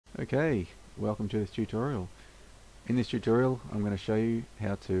Okay, welcome to this tutorial. In this tutorial I'm going to show you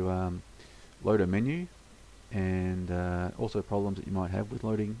how to load a menu and also problems that you might have with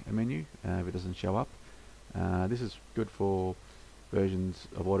loading a menu if it doesn't show up. This is good for versions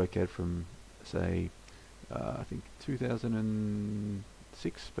of AutoCAD from say I think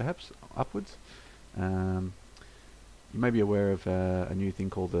 2006 perhaps upwards. You may be aware of a new thing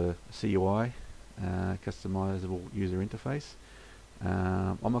called the CUI, customizable user interface.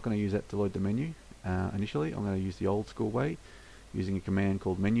 I'm not going to use that to load the menu initially. I'm going to use the old school way using a command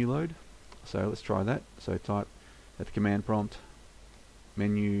called menu load. So let's try that. So type at the command prompt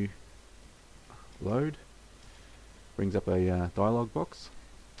menu load, brings up a dialog box.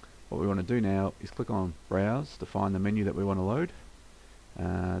 What we want to do now is click on browse to find the menu that we want to load.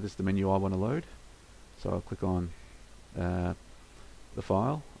 This is the menu I want to load, so I'll click on the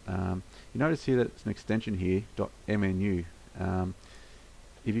file. You notice here that it's an extension here, .mnu.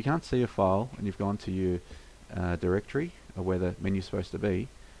 If you can't see a file and you've gone to your directory or where the menu is supposed to be,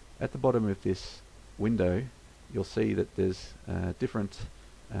 at the bottom of this window you'll see that there's different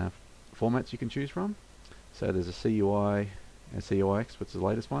formats you can choose from. So there's a CUI and CUX, which is the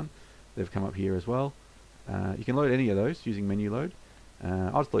latest one. They've come up here as well. You can load any of those using menu load.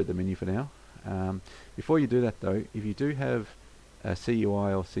 I'll just load the menu for now. Before you do that though, if you do have a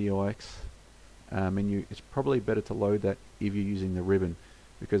CUI or CUX menu, it's probably better to load that if you're using the ribbon,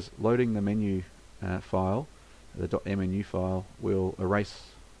 because loading the menu file, the .mnu file, will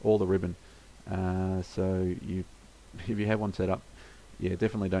erase all the ribbon. So if you have one set up, yeah,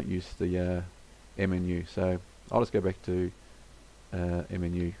 definitely don't use the mnu. So I'll just go back to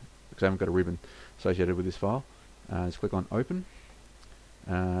mnu because I haven't got a ribbon associated with this file. Just click on open.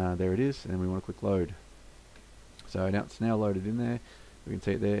 There it is, and we want to click load. So now it's now loaded in there. We can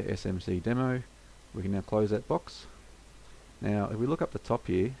see it there, SMC demo. We can now close that box. Now if we look up the top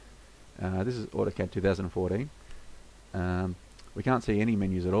here, this is AutoCAD 2014. We can't see any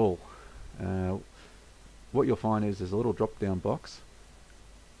menus at all. What you'll find is there's a little drop down box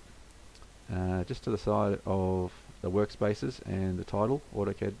just to the side of the workspaces and the title,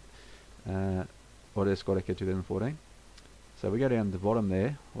 AutoCAD Autodesk AutoCAD 2014. So we go down the bottom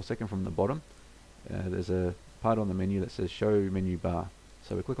there, or second from the bottom, there's a part on the menu that says show menu bar.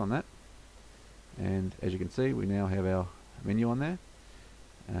 So we click on that, and as you can see we now have our menu on there.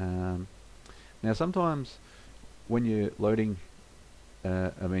 Now sometimes when you're loading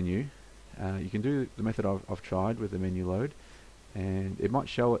a menu, you can do the method I've tried with the menu load, and it might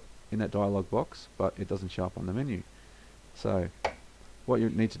show it in that dialog box but it doesn't show up on the menu. So what you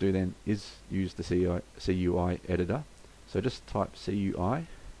need to do then is use the CUI editor. So just type CUI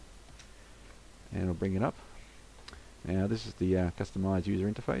and it'll bring it up. Now this is the customized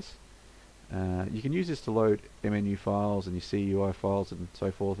user interface. You can use this to load MNU files and your CUI files and so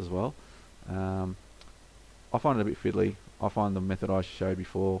forth as well. I find it a bit fiddly. I find the method I showed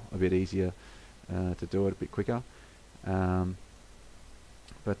before a bit easier to do it, a bit quicker.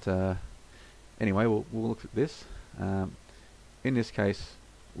 Anyway, we'll look at this. In this case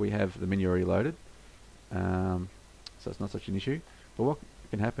we have the menu already loaded, so it's not such an issue. But what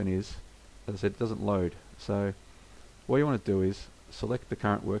can happen is, as I said, it doesn't load. So what you want to do is select the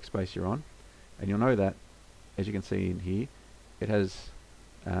current workspace you're on, and you'll know that, as you can see in here, it has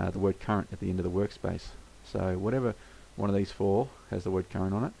the word current at the end of the workspace. So whatever one of these four has the word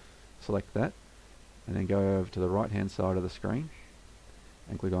current on it, select that, and then go over to the right hand side of the screen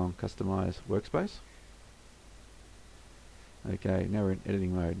and click on customize workspace. Okay, now we're in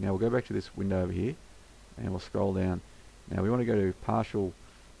editing mode. Now we'll go back to this window over here and we'll scroll down. Now we want to go to partial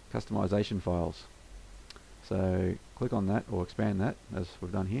customization files. So click on that or expand that as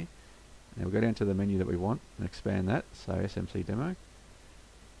we've done here. Now we'll go down to the menu that we want and expand that, so SMC demo.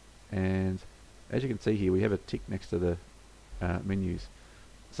 And as you can see here, we have a tick next to the menus.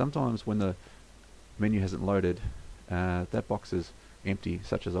 Sometimes when the menu hasn't loaded, that box is empty,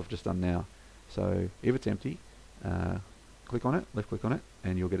 such as I've just done now. So if it's empty, click on it, left click on it,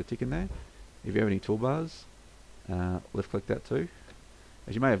 and you'll get a tick in there. If you have any toolbars, left click that too.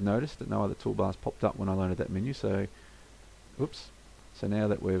 As you may have noticed that no other toolbars popped up when I loaded that menu, so oops. So now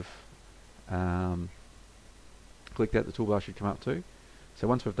that we've clicked that, the toolbar should come up too. So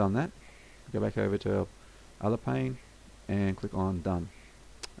once we've done that, go back over to our other pane and click on done.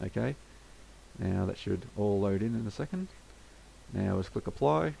 Okay, now that should all load in a second. Now let's click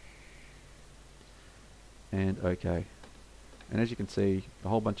apply and OK. And as you can see, a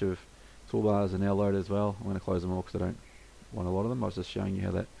whole bunch of toolbars are now loaded as well. I'm going to close them all because I don't want a lot of them. I was just showing you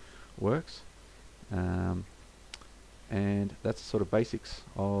how that works. And that's the sort of basics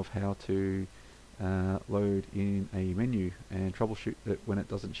of how to load in a menu and troubleshoot it when it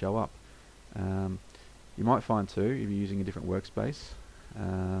doesn't show up. You might find too, if you're using a different workspace,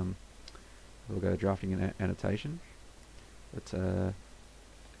 we'll go to drafting and annotation, but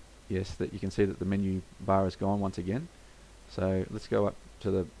yes, that you can see that the menu bar is gone once again. So let's go up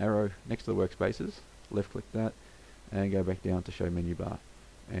to the arrow next to the workspaces, left click that, and go back down to show menu bar,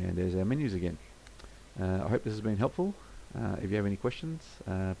 and there's our menus again. I hope this has been helpful. If you have any questions,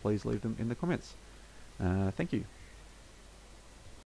 please leave them in the comments. Thank you.